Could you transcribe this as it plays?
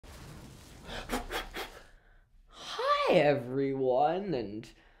Hi everyone, and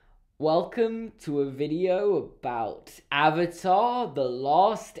welcome to a video about Avatar: The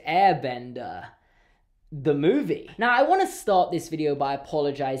Last Airbender, the movie. Now, I want to start this video by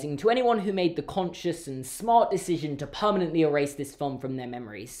apologizing to anyone who made the conscious and smart decision to permanently erase this film from their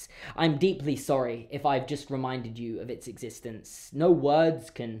memories. I'm deeply sorry if I've just reminded you of its existence. No words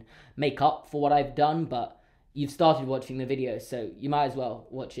can make up for what I've done, but you've started watching the video, so you might as well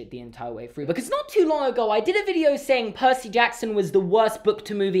watch it the entire way through. Because not too long ago, I did a video saying Percy Jackson was the worst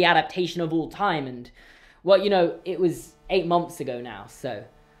book-to-movie adaptation of all time, and, well, you know, it was 8 months ago now, so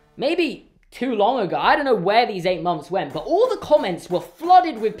maybe too long ago. I don't know where these 8 months went, but all the comments were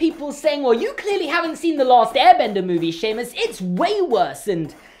flooded with people saying, well, you clearly haven't seen the Last Airbender movie, Seamus. It's way worse.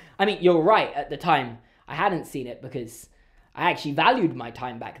 And, I mean, you're right, at the time, I hadn't seen it because I actually valued my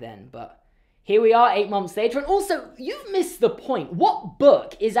time back then, but here we are 8 months later, and also, you've missed the point. What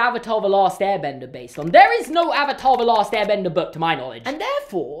book is Avatar: The Last Airbender based on? There is no Avatar: The Last Airbender book, to my knowledge, and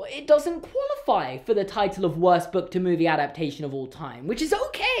therefore, it doesn't qualify for the title of worst book-to-movie adaptation of all time, which is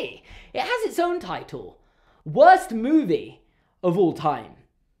okay. It has its own title. Worst movie of all time.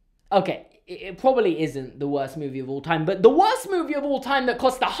 Okay, it probably isn't the worst movie of all time, but the worst movie of all time that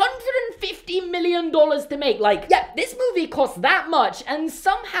cost $150 million to make. Like, yeah, this movie cost that much and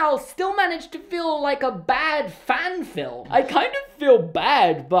somehow still managed to feel like a bad fan film. I kind of feel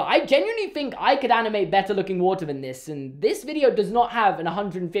bad, but I genuinely think I could animate better looking water than this, and this video does not have an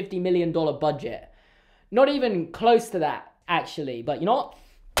 $150 million budget. Not even close to that, actually, but you know what?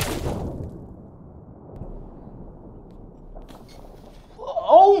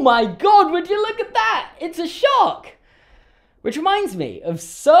 Oh my god, would you look at that? It's a shark! Which reminds me of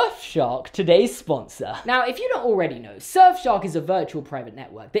Surfshark, today's sponsor. Now, if you don't already know, Surfshark is a virtual private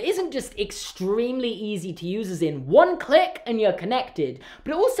network that isn't just extremely easy to use, as in one click and you're connected,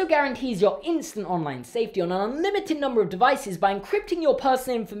 but it also guarantees your instant online safety on an unlimited number of devices by encrypting your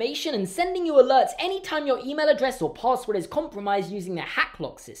personal information and sending you alerts anytime your email address or password is compromised using their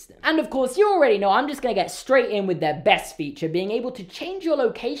HackLock system. And of course, you already know I'm just gonna get straight in with their best feature, being able to change your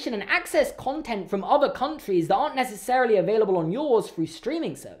location and access content from other countries that aren't necessarily available on yours through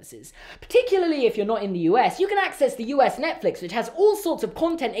streaming services. Particularly if you're not in the US, you can access the US Netflix, which has all sorts of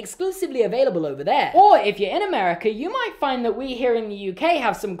content exclusively available over there. Or if you're in America, you might find that we here in the UK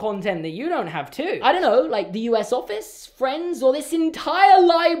have some content that you don't have too. I don't know, like the US Office, Friends, or this entire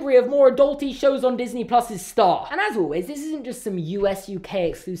library of more adulty shows on Disney Plus's Star. And as always, this isn't just some US UK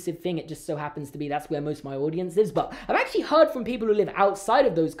exclusive thing, it just so happens to be that's where most of my audience lives, but I've actually heard from people who live outside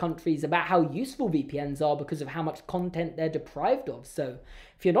of those countries about how useful VPNs are because of how much content they're deprived of. So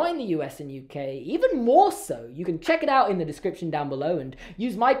if you're not in the US and UK, even more so, you can check it out in the description down below and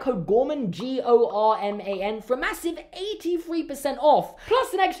use my code GORMAN, G-O-R-M-A-N, for a massive 83% off,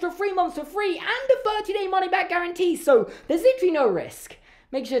 plus an extra 3 months for free and a 30-day money-back guarantee, so there's literally no risk.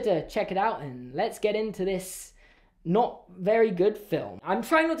 Make sure to check it out and let's get into this not very good film. I'm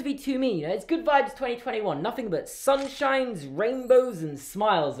trying not to be too mean, you know, it's Good Vibes 2021, nothing but sunshines, rainbows, and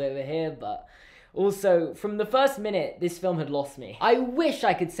smiles over here, but also, from the first minute, this film had lost me. I wish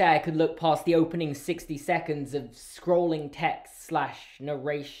I could say I could look past the opening 60 seconds of scrolling text /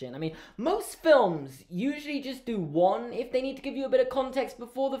 narration. I mean, most films usually just do one if they need to give you a bit of context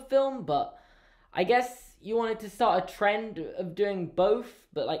before the film, but I guess you wanted to start a trend of doing both,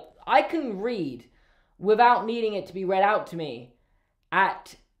 but like, I can read without needing it to be read out to me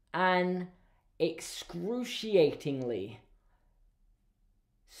at an excruciatingly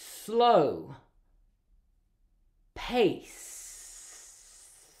slow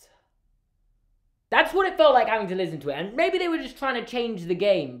pace. That's what it felt like having to listen to it, and maybe they were just trying to change the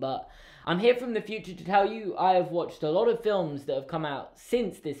game, but I'm here from the future to tell you I have watched a lot of films that have come out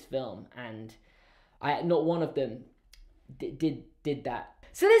since this film, and not one of them did that.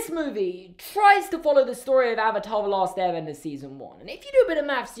 So this movie tries to follow the story of Avatar: The Last Airbender Season 1, and if you do a bit of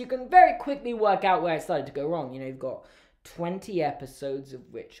maths, you can very quickly work out where it started to go wrong. You know, you've got 20 episodes, of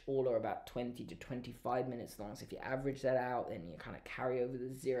which all are about 20 to 25 minutes long, so if you average that out, then you kind of carry over the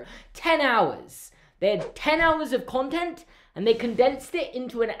zero. 10 hours! They had 10 hours of content, and they condensed it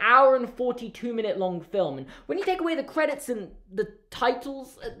into an hour and 42-minute long film, and when you take away the credits and the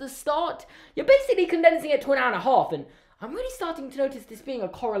titles at the start, you're basically condensing it to an hour and a half, and I'm really starting to notice this being a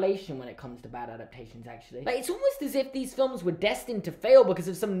correlation when it comes to bad adaptations, actually. Like, it's almost as if these films were destined to fail because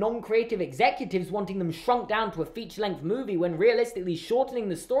of some non-creative executives wanting them shrunk down to a feature-length movie, when realistically shortening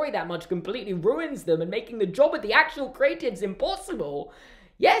the story that much completely ruins them and making the job of the actual creatives impossible.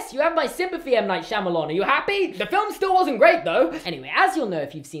 Yes, you have my sympathy, M. Night Shyamalan. Are you happy? The film still wasn't great, though. Anyway, as you'll know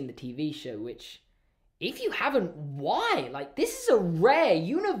if you've seen the TV show, which If you haven't, why? Like, this is a rare,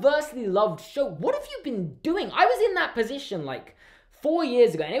 universally loved show. What have you been doing? I was in that position like 4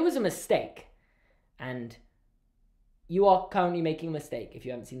 years ago, and it was a mistake. And you are currently making a mistake if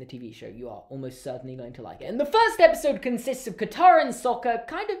you haven't seen the TV show. You are almost certainly going to like it. And the first episode consists of Katara and Sokka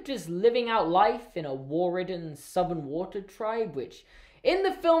kind of just living out life in a war-ridden southern water tribe, which in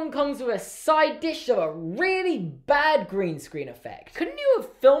the film comes with a side dish of a really bad green screen effect. Couldn't you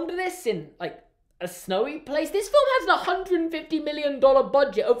have filmed this in, like, a snowy place? This film has an $150 million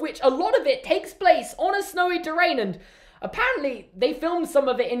budget, of which a lot of it takes place on a snowy terrain, and apparently they filmed some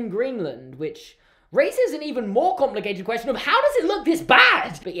of it in Greenland, which raises an even more complicated question of how does it look this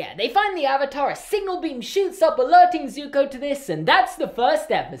bad? But yeah, they find the Avatar, a signal beam shoots up alerting Zuko to this, and that's the first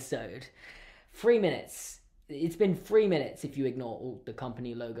episode. 3 minutes. It's been 3 minutes if you ignore all the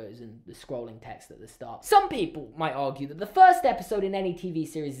company logos and the scrolling text at the start. Some people might argue that the first episode in any TV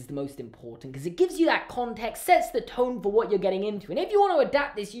series is the most important because it gives you that context, sets the tone for what you're getting into. And if you want to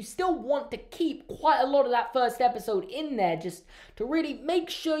adapt this, you still want to keep quite a lot of that first episode in there just to really make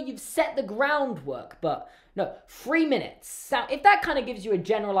sure you've set the groundwork. But no, 3 minutes. Now, if that kind of gives you a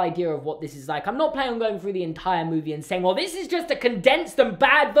general idea of what this is like, I'm not planning on going through the entire movie and saying, well, this is just a condensed and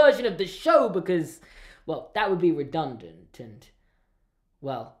bad version of the show because, well, that would be redundant, and,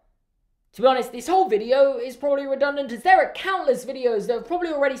 well, to be honest, this whole video is probably redundant, as there are countless videos that have probably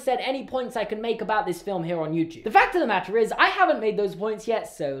already said any points I can make about this film here on YouTube. The fact of the matter is, I haven't made those points yet,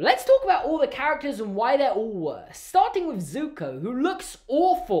 so let's talk about all the characters and why they're all worse. Starting with Zuko, who looks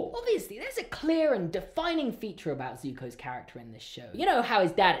awful. Obviously, there's a clear and defining feature about Zuko's character in this show. You know how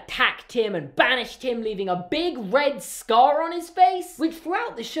his dad attacked him and banished him, leaving a big red scar on his face? Which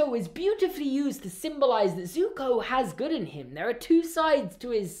throughout the show is beautifully used to symbolize that Zuko has good in him. There are two sides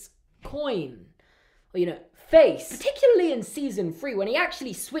to his coin, or, you know, face. Particularly in season 3, when he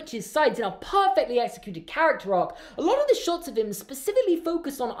actually switches sides in a perfectly executed character arc, a lot of the shots of him specifically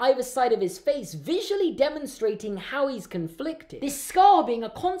focus on either side of his face, visually demonstrating how he's conflicted. This scar being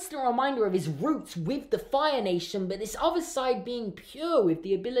a constant reminder of his roots with the Fire Nation, but this other side being pure with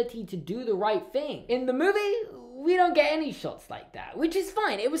the ability to do the right thing. In the movie, we don't get any shots like that, which is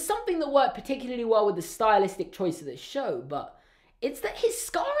fine. It was something that worked particularly well with the stylistic choice of the show, but it's that his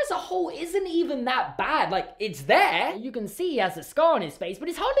scar as a whole isn't even that bad. Like, it's there. You can see he has a scar on his face, but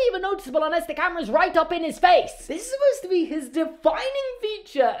it's hardly even noticeable unless the camera's right up in his face. This is supposed to be his defining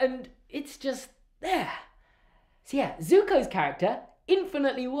feature, and it's just there. So yeah, Zuko's character,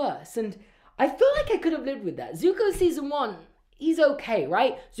 infinitely worse, and I feel like I could have lived with that. Zuko season 1, he's okay,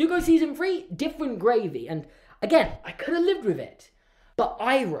 right? Zuko season 3, different gravy, and again, I could have lived with it. But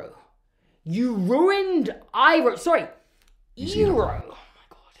Iroh, you ruined Iroh. Sorry, Iroh. Oh my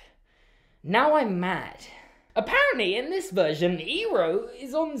god. Now I'm mad. Apparently, in this version, Iroh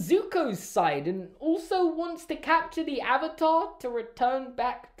is on Zuko's side and also wants to capture the Avatar to return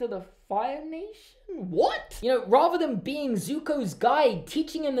back to the Fire Nation? What? You know, rather than being Zuko's guide,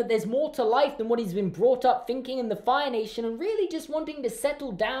 teaching him that there's more to life than what he's been brought up thinking in the Fire Nation, and really just wanting to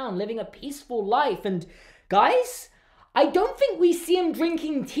settle down, living a peaceful life. And guys, I don't think we see him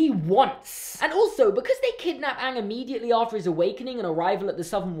drinking tea once. And also, because they kidnap Aang immediately after his awakening and arrival at the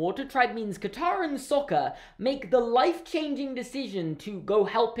Southern Water Tribe, means Katara and Sokka make the life-changing decision to go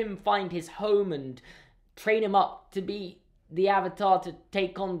help him find his home and train him up to be the Avatar to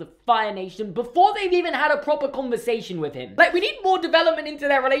take on the Fire Nation before they've even had a proper conversation with him. Like, we need more development into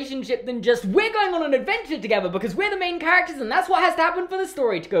their relationship than just, we're going on an adventure together because we're the main characters and that's what has to happen for the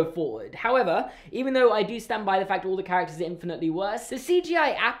story to go forward. However, even though I do stand by the fact all the characters are infinitely worse, the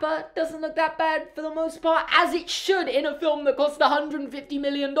CGI Appa doesn't look that bad for the most part, as it should in a film that cost $150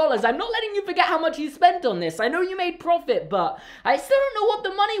 million. I'm not letting you forget how much you spent on this. I know you made profit, but I still don't know what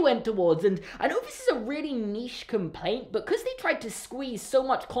the money went towards, and I know this is a really niche complaint, but because they tried to squeeze so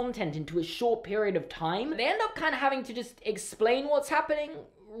much content into a short period of time, they end up kind of having to just explain what's happening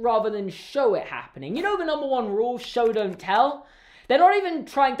rather than show it happening. You know the #1 rule, show don't tell? They're not even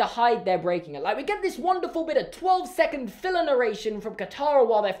trying to hide they're breaking it. Like, we get this wonderful bit of 12-second filler narration from Katara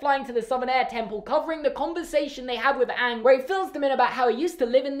while they're flying to the Southern Air Temple, covering the conversation they had with Aang, where he fills them in about how he used to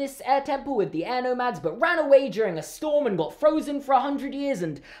live in this air temple with the air nomads, but ran away during a storm and got frozen for 100 years,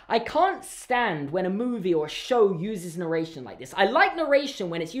 and I can't stand when a movie or a show uses narration like this. I like narration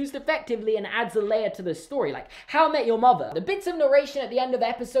when it's used effectively and adds a layer to the story, like How I Met Your Mother. The bits of narration at the end of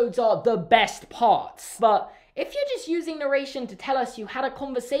episodes are the best parts, but if you're just using narration to tell us you had a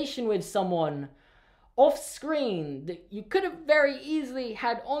conversation with someone off screen that you could have very easily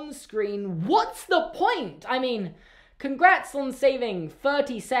had on screen, what's the point? I mean, congrats on saving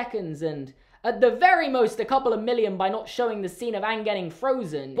 30 seconds and At the very most, a couple of million by not showing the scene of Aang getting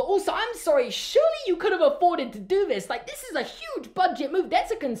frozen. But also, I'm sorry, surely you could have afforded to do this. Like, this is a huge budget move.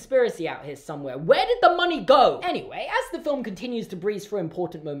 There's a conspiracy out here somewhere. Where did the money go? Anyway, as the film continues to breeze through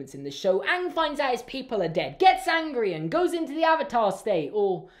important moments in the show, Aang finds out his people are dead, gets angry, and goes into the Avatar state,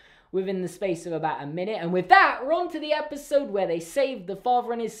 all within the space of about a minute. And with that, we're on to the episode where they saved the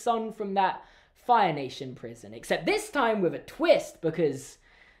father and his son from that Fire Nation prison. Except this time with a twist, because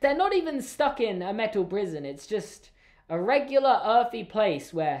they're not even stuck in a metal prison. It's just a regular earthy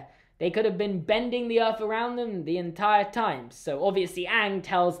place where they could have been bending the earth around them the entire time. So obviously Aang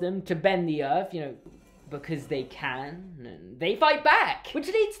tells them to bend the earth, because they can, and they fight back. Which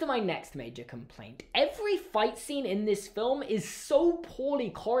leads to my next major complaint. Every fight scene in this film is so poorly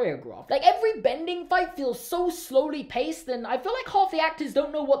choreographed. Like, every bending fight feels so slowly paced, and I feel like half the actors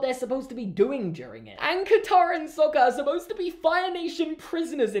don't know what they're supposed to be doing during it. And Katara and Sokka are supposed to be Fire Nation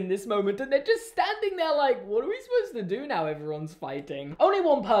prisoners in this moment, and they're just standing there like, what are we supposed to do now everyone's fighting? Only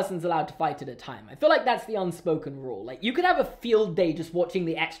one person's allowed to fight at a time. I feel like that's the unspoken rule. Like, you could have a field day just watching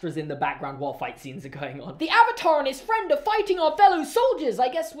the extras in the background while fight scenes are going on. The Avatar and his friend are fighting our fellow soldiers. I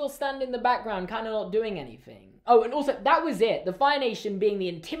guess we'll stand in the background, kind of not doing anything. Oh, and also, that was it. The Fire Nation being the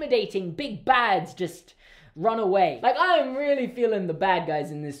intimidating big bads just run away. Like, I am really feeling the bad guys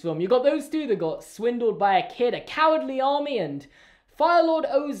in this film. You got those two that got swindled by a kid, a cowardly army, and Fire Lord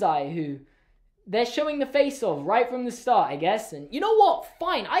Ozai, who they're showing the face of right from the start, I guess. And you know what?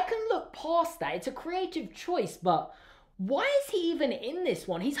 Fine, I can look past that. It's a creative choice, but why is he even in this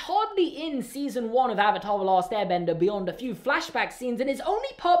one? He's hardly in season 1 of Avatar: The Last Airbender beyond a few flashback scenes, and his only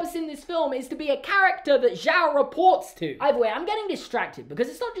purpose in this film is to be a character that Zhao reports to. Either way, I'm getting distracted because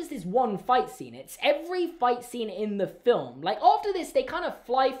it's not just this one fight scene, it's every fight scene in the film. Like, after this, they kind of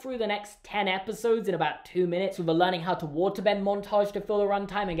fly through the next 10 episodes in about 2 minutes with a learning how to waterbend montage to fill the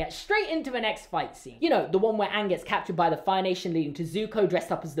runtime and get straight into the next fight scene. You know, the one where Aang gets captured by the Fire Nation, leading to Zuko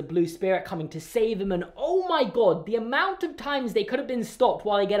dressed up as the Blue Spirit coming to save him, and oh my god, the amount of times they could have been stopped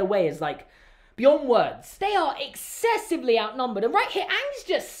while they get away is like beyond words. They are excessively outnumbered, and right here Aang's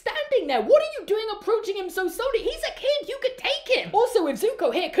just standing there. What are you doing approaching him so slowly? He's a kid, you could take him. Also with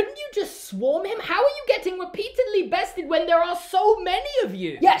Zuko here, couldn't you just swarm him? How are you getting repeatedly bested when there are so many of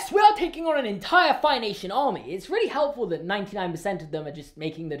you? Yes, we are taking on an entire Fire Nation army. It's really helpful that 99% of them are just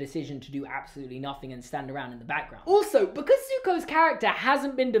making the decision to do absolutely nothing and stand around in the background. Also, because Zuko's character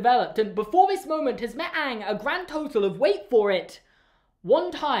hasn't been developed and before this moment has met Aang a grand total of, wait for it,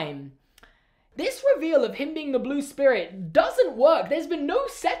 1 time, this reveal of him being the Blue Spirit doesn't work. There's been no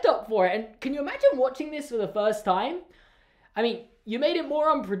setup for it. And can you imagine watching this for the first time? I mean, you made it more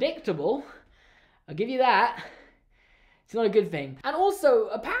unpredictable. I'll give you that. It's not a good thing. And also,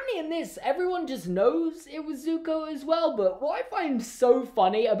 apparently in this, everyone just knows it was Zuko as well. But what I find so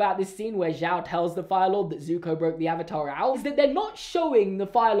funny about this scene where Zhao tells the Fire Lord that Zuko broke the Avatar out is that they're not showing the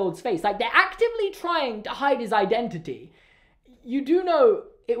Fire Lord's face. Like, they're actively trying to hide his identity. You do know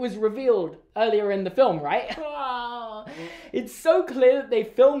it was revealed earlier in the film, right? It's so clear that they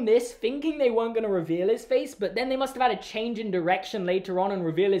filmed this thinking they weren't going to reveal his face, but then they must have had a change in direction later on and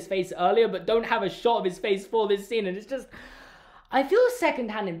reveal his face earlier, but don't have a shot of his face for this scene, and it's just, I feel a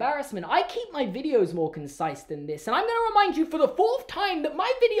second-hand embarrassment. I keep my videos more concise than this, and I'm going to remind you for the 4th time that my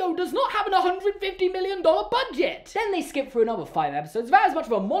video does not have an $150 million budget. Then they skip through another 5 episodes, about as much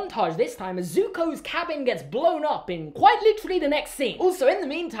of a montage this time as Zuko's cabin gets blown up in quite literally the next scene. Also, in the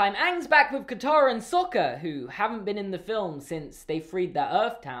meantime, Aang's back with Katara and Sokka, who haven't been in the film since they freed that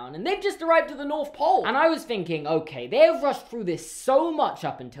Earth town, and they've just arrived at the North Pole. And I was thinking, okay, they have rushed through this so much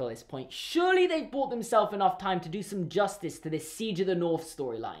up until this point. Surely they've bought themselves enough time to do some justice to this Siege of the North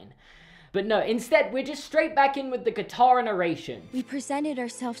storyline. But no, instead, we're just straight back in with the Katara narration. We presented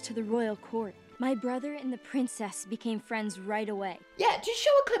ourselves to the royal court. My brother and the princess became friends right away. Yeah, just show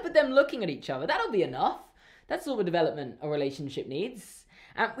a clip of them looking at each other. That'll be enough. That's all the development a relationship needs.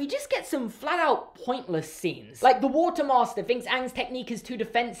 And we just get some flat-out pointless scenes. Like the Water Master thinks Aang's technique is too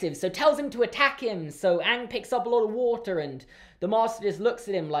defensive, so tells him to attack him, so Aang picks up a lot of water, and the Master just looks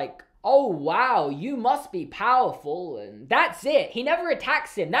at him like, oh wow, you must be powerful, and that's it. He never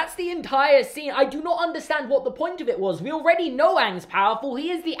attacks him. That's the entire scene. I do not understand what the point of it was. We already know Aang's powerful. He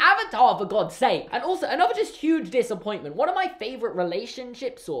is the Avatar, for God's sake. And also, another just huge disappointment. One of my favorite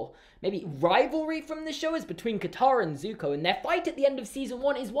relationships, or maybe rivalry from the show, is between Katara and Zuko, and their fight at the end of season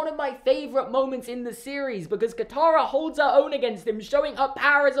 1 is one of my favorite moments in the series, because Katara holds her own against him, showing her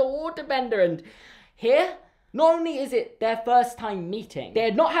power as a waterbender, and here, not only is it their first time meeting, they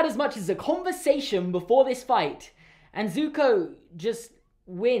had not had as much as a conversation before this fight, and Zuko just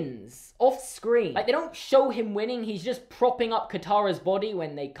wins off screen. Like, they don't show him winning, he's just propping up Katara's body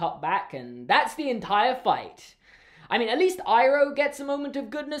when they cut back, and that's the entire fight. I mean, at least Iroh gets a moment of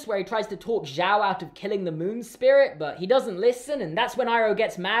goodness where he tries to talk Zhao out of killing the moon spirit, but he doesn't listen, and that's when Iroh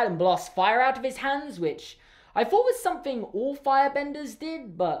gets mad and blasts fire out of his hands, which I thought was something all firebenders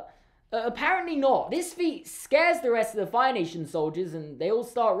did, but apparently not. This feat scares the rest of the Fire Nation soldiers, and they all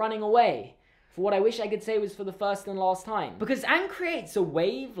start running away. For what I wish I could say was for the first and last time. Because Aang creates a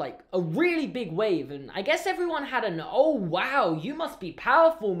wave, like a really big wave, and I guess everyone had an "oh wow, you must be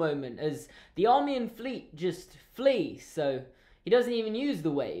powerful" moment as the army and fleet just flee, so he doesn't even use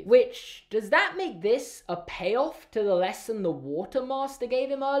the wave. Which, does that make this a payoff to the lesson the Water Master gave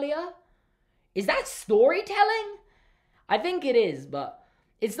him earlier? Is that storytelling? I think it is, but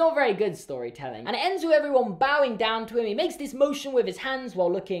it's not very good storytelling. And it ends with everyone bowing down to him. He makes this motion with his hands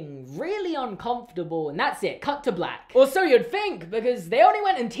while looking really uncomfortable, and that's it, cut to black. Or so you'd think, because they only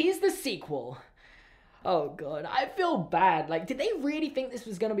went and teased the sequel. Oh god, I feel bad. Like, did they really think this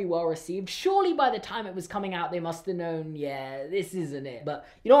was gonna be well received? Surely by the time it was coming out, they must have known, yeah, this isn't it. But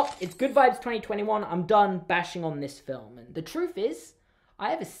you know what? It's Good Vibes 2021. I'm done bashing on this film. And the truth is, I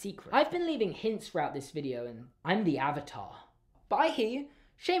have a secret. I've been leaving hints throughout this video, and I'm the Avatar. But I hear you.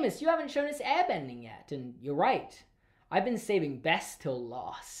 Seamus, you haven't shown us airbending yet, and you're right. I've been saving best till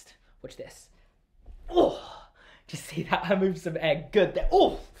last. Watch this. Oh, just see that? I moved some air good there.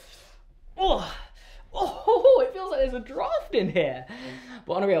 Oh, it feels like there's a draft in here.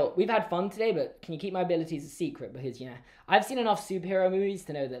 But on a real, we've had fun today, but can you keep my abilities a secret? Because, you know, I've seen enough superhero movies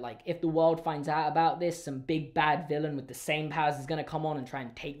to know that, like, if the world finds out about this, some big bad villain with the same powers is going to come on and try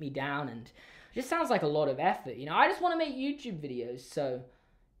and take me down, and it just sounds like a lot of effort. You know, I just want to make YouTube videos, so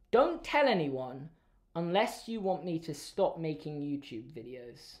don't tell anyone unless you want me to stop making YouTube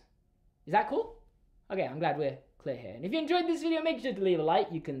videos. Is that cool? Okay, I'm glad we're clear here. And if you enjoyed this video, make sure to leave a like.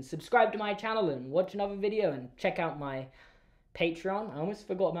 You can subscribe to my channel and watch another video and check out my Patreon. I almost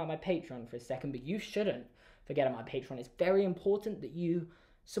forgot about my Patreon for a second, but you shouldn't forget about my Patreon. It's very important that you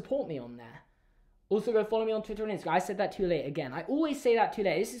support me on there. Also, go follow me on Twitter and Instagram. I said that too late again. I always say that too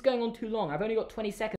late. This is going on too long. I've only got 20 seconds.